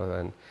 you know,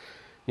 and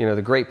you know,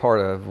 the great part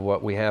of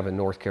what we have in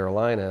North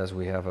Carolina is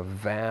we have a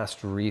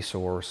vast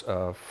resource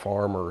of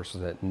farmers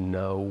that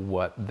know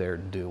what they're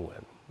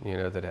doing. You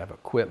know, that have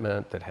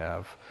equipment, that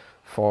have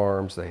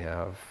farms, they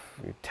have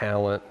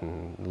talent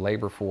and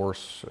labor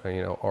force,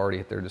 you know, already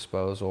at their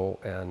disposal,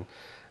 and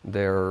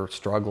they're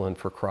struggling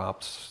for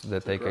crops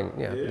that they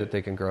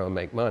can grow and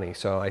make money.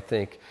 So I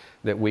think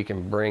that we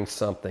can bring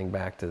something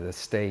back to the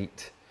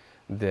state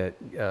that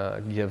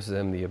gives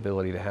them the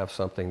ability to have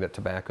something that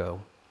tobacco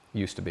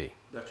used to be.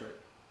 That's right.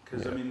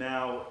 Because I mean,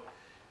 now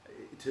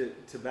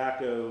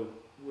tobacco,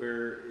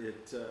 where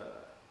it,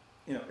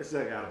 you know, it's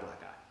like out of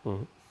black eye,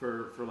 Mm-hmm.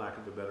 for lack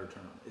of a better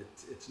term.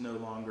 It's no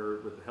longer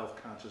with the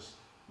health conscious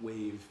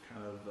wave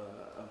kind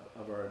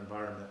of our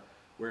environment.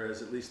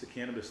 Whereas at least the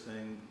cannabis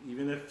thing,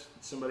 even if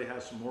somebody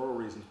has some moral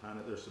reasons behind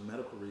it, there's some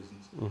medical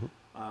reasons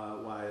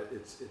why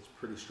it's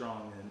pretty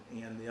strong.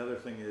 And the other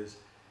thing is,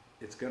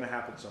 it's going to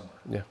happen somewhere.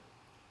 Yeah.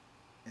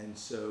 And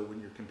so when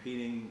you're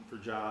competing for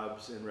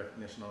jobs and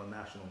recognition on a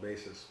national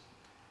basis,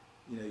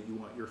 you know, you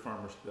want your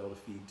farmers to be able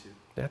to feed to.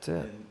 That's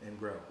it. And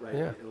grow, right?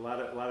 Yeah. A lot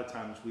of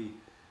times we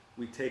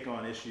we take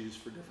on issues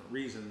for different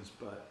reasons,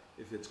 but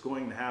if it's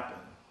going to happen,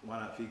 why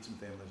not feed some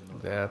families in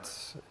North Carolina?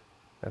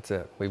 That's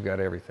it. We've got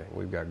everything.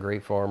 We've got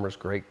great farmers,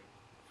 great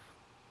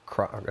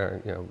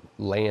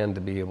land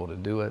to be able to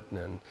do it,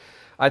 and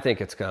I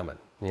think it's coming.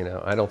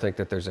 I don't think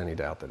that there's any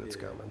doubt that it's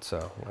coming.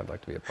 So I'd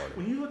like to be a part of it.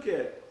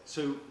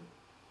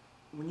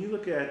 When you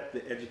look at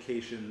the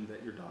education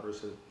that your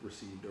daughters have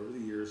received over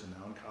the years and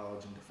now in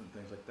college and different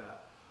things like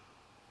that,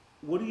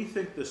 what do you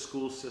think the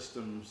school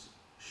systems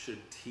should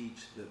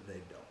teach that they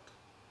don't?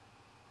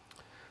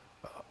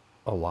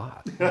 A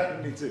lot.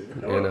 Me too.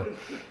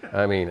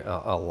 I mean,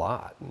 a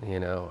lot.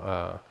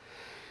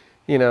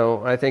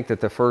 I think that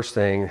the first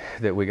thing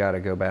that we got to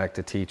go back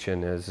to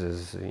teaching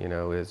is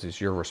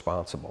you're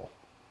responsible.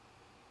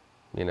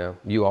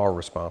 You are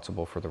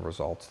responsible for the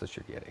results that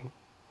you're getting.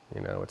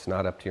 It's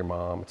not up to your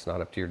mom. It's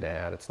not up to your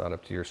dad. It's not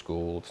up to your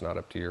school. It's not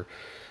up to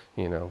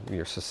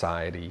your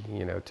society,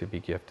 to be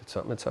gifted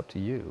something. It's up to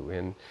you.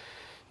 And,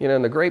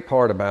 and the great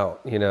part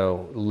about,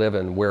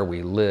 living where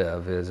we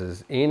live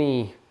is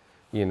any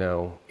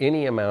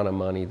amount of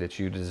money that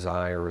you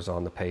desire is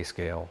on the pay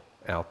scale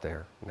out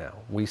there now.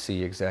 We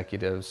see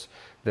executives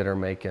that are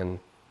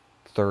making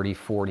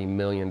 $30-40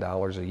 million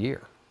a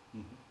year.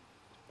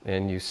 Mm-hmm.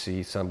 And you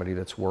see somebody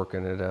that's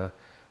working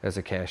as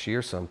a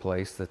cashier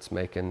someplace that's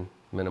making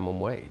minimum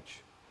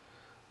wage.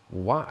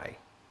 Why?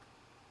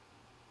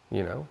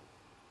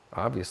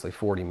 Obviously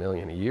 40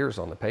 million a year is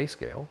on the pay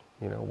scale.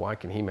 Why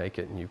can he make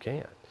it and you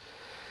can't?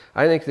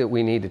 I think that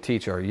we need to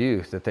teach our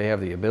youth that they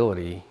have the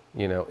ability,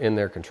 in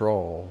their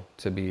control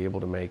to be able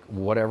to make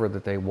whatever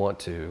that they want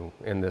to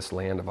in this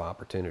land of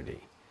opportunity.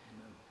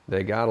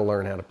 They got to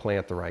learn how to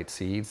plant the right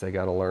seeds. They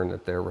got to learn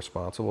that they're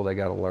responsible. They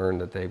got to learn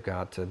that they've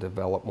got to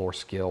develop more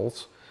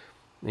skills.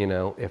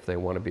 If they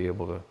want to be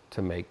able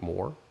to make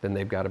more, then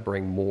they've got to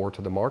bring more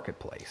to the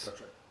marketplace.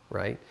 That's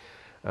right.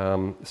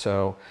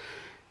 Right?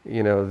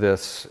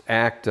 This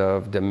act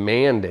of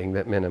demanding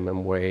that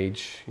minimum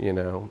wage,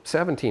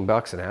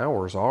 $17 an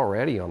hour is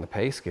already on the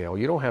pay scale.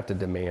 You don't have to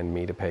demand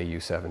me to pay you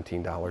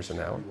 $17 an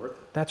hour.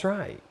 That's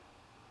right.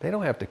 They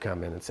don't have to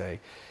come in and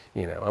say,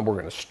 we're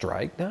going to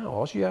strike. No,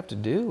 all you have to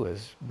do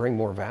is bring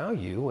more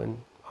value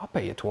and I'll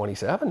pay you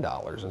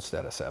 $27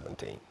 instead of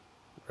 $17,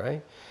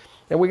 right?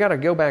 And we got to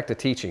go back to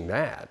teaching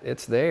that.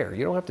 It's there.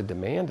 You don't have to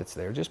demand it's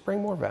there. Just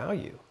bring more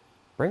value.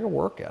 Bring a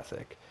work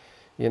ethic,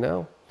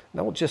 Don't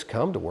just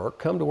come to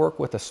work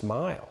with a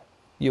smile.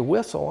 You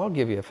whistle, I'll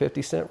give you a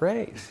 50-cent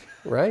raise,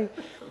 right?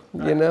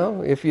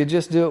 If you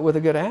just do it with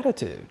a good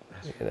attitude,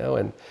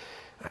 and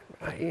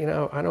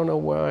I don't know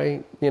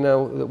why,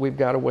 that we've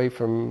got away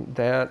from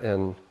that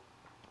and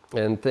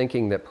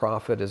thinking that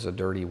profit is a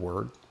dirty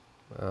word.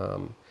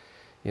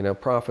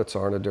 Profits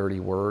aren't a dirty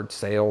word.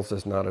 Sales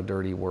is not a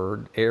dirty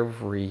word.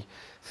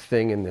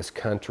 Everything in this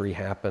country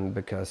happened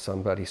because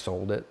somebody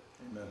sold it.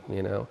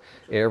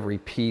 Every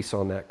piece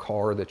on that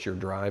car that you're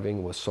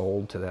driving was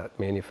sold to that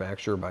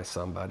manufacturer by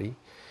somebody.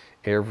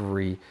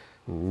 Every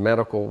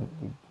medical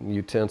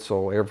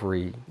utensil,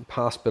 every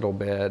hospital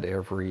bed,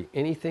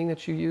 anything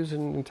that you use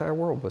in the entire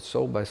world was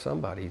sold by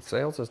somebody.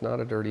 Sales is not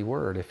a dirty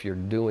word if you're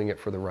doing it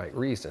for the right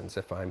reasons.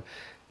 If I'm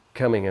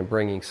coming and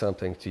bringing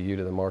something to you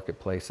to the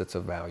marketplace that's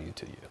of value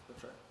to you.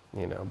 That's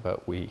right.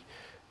 But we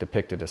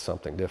depict it as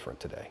something different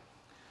today.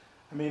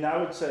 I mean, I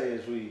would say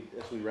as we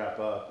wrap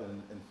up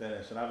and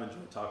finish, and I've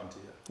enjoyed talking to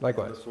you.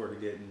 Likewise. I look forward to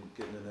getting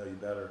to know you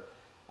better.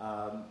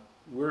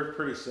 We're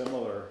pretty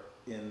similar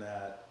in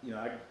that,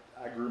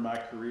 I grew my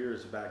career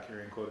as a bag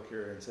carrier and quota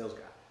carrier and sales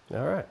guy.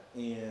 All right.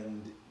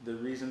 And the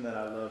reason that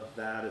I love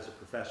that as a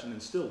profession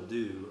and still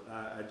do,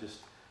 I just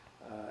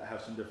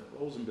have some different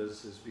roles in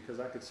businesses because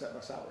I could set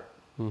my salary.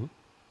 Mm-hmm.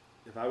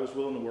 If I was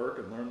willing to work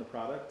and learn the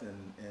product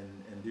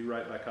and do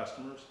right by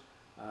customers,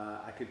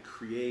 I could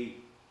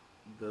create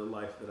the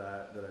life that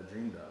I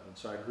dreamed of. And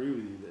so I agree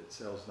with you that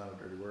sales is not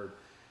a dirty word.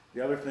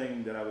 The other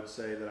thing that I would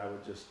say that I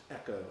would just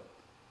echo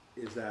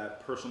is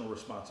that personal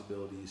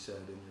responsibility you said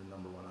in your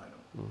number one item.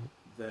 Mm-hmm.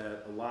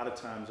 That a lot of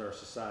times our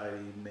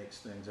society makes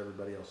things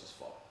everybody else's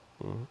fault.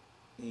 Mm-hmm.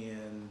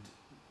 And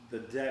the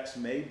decks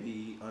may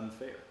be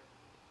unfair.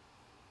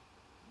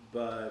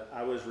 But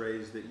I was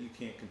raised that you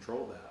can't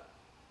control that.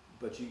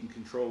 But you can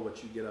control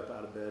what you get up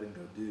out of bed and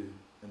go do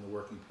and the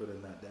work you put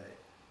in that day.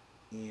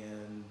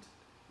 And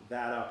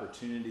that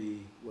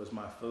opportunity was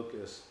my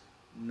focus,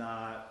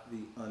 not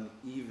the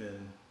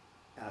uneven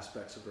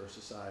aspects of our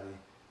society.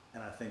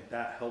 And I think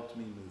that helped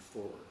me move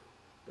forward.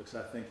 Because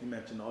I think you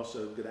mentioned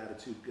also good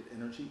attitude, good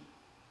energy.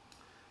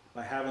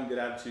 By having good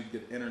attitude,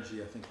 good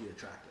energy, I think you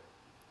attract it.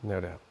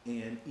 No doubt.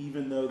 And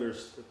even though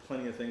there's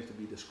plenty of things to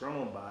be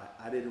disgruntled by,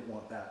 I didn't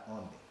want that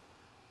on me.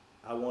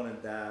 I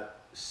wanted that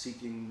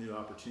seeking new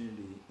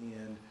opportunity.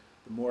 And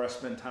the more I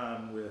spend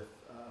time with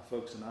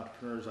folks and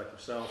entrepreneurs like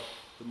yourself,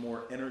 the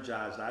more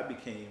energized I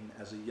became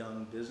as a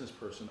young business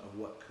person of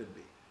what could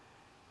be.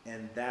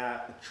 And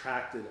that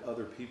attracted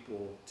other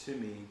people to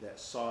me that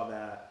saw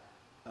that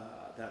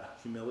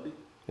humility,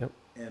 yep.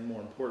 And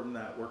more important,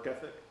 that work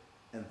ethic.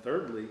 And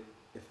thirdly,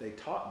 if they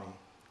taught me,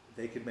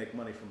 they could make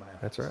money from my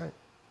efforts. That's right.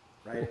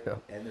 Right? Yeah.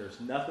 And there's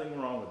nothing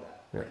wrong with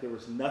that. Like, there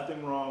was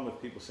nothing wrong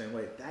with people saying,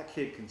 wait, that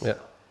kid can sell.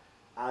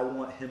 I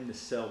want him to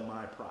sell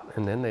my product.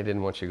 And then they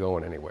didn't want you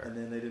going anywhere. And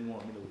then they didn't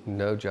want me to leave.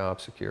 No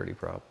job security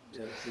problems.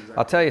 Yeah, that's exactly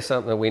I'll tell you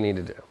something that we need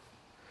to do.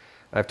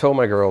 I've told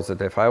my girls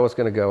that if I was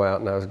going to go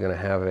out and I was going to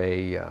have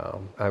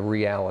a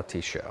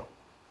reality show,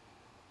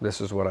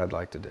 this is what I'd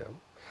like to do.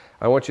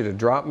 I want you to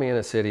drop me in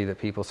a city that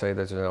people say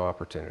there's no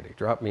opportunity.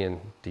 Drop me in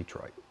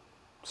Detroit,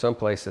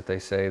 someplace that they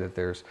say that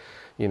there's,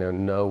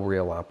 no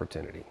real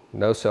opportunity.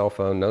 No cell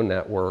phone, no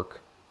network,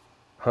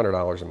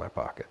 $100 in my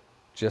pocket,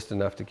 just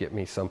enough to get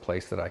me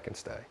someplace that I can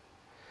stay.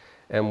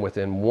 And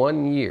within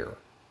 1 year,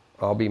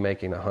 I'll be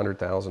making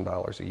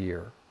 $100,000 a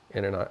year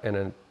in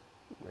an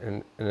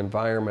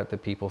environment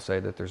that people say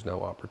that there's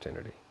no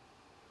opportunity.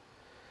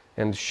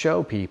 And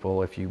show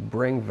people, if you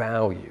bring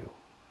value,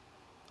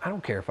 I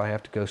don't care if I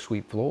have to go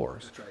sweep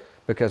floors. That's right.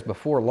 Because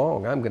before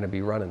long, I'm going to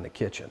be running the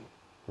kitchen,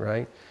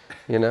 right?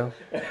 Did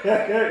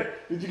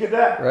you get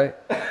that? Right?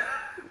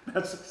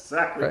 That's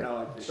exactly Right. how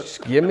I feel.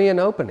 Just give me an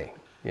opening,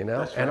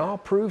 That's and right. I'll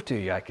prove to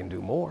you I can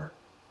do more.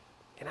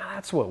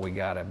 That's what we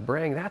got to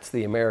bring. That's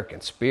the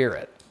American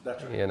spirit.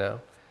 That's right.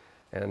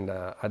 And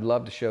I'd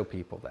love to show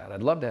people that.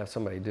 I'd love to have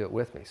somebody do it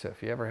with me. So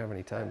if you ever have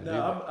any time to do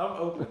that. I'm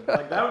open.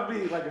 Like, that would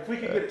be, like, if we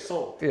could get it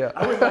sold. Yeah.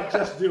 I wouldn't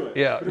just do it.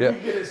 Yeah, But yeah. if we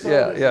could get it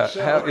sold as a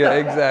show.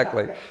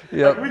 Exactly. Like,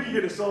 Yep. we could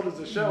get it sold as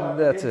a show. I'd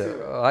be That's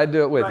into it. I'd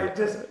do it with Right,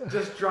 you.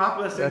 just drop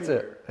us That's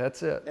anywhere. it.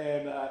 That's it.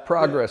 And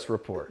Progress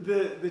report.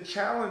 The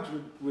challenge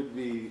would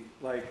be,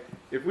 like,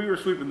 if we were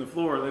sweeping the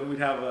floor, then we'd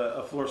have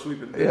a floor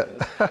sweeping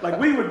business. Like,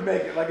 we would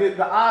make it. Like,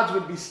 the odds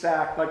would be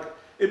stacked. Like,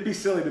 it'd be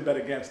silly to bet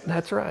against us.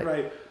 That's right.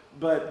 Right.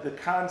 But the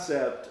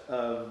concept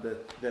of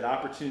that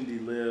opportunity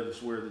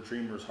lives where the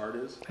dreamer's heart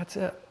That's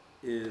it.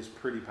 is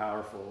pretty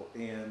powerful,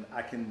 and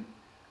I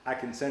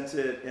can sense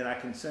it, and I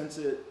can sense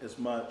it as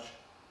much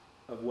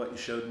of what you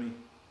showed me,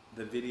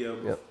 the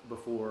video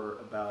before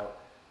about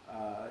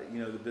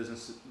the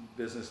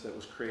business that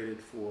was created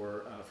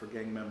for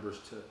gang members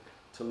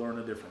to learn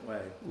a different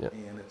way,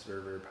 and it's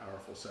very, very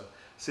powerful. So,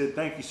 Sid,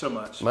 thank you so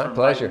much My for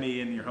pleasure. inviting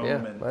me in your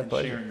home and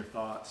pleasure. sharing your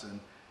thoughts, and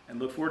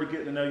look forward to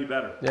getting to know you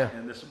better. Yeah.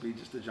 And this will be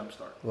just a jump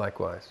start.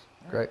 Likewise.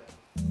 Great.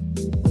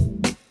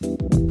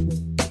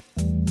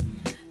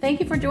 Thank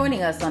you for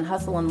joining us on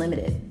Hustle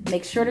Unlimited.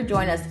 Make sure to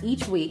join us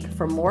each week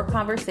for more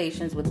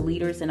conversations with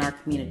leaders in our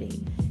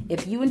community.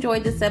 If you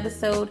enjoyed this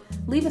episode,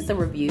 leave us a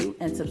review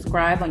and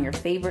subscribe on your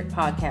favorite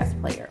podcast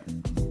player.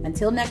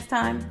 Until next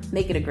time,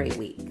 make it a great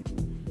week.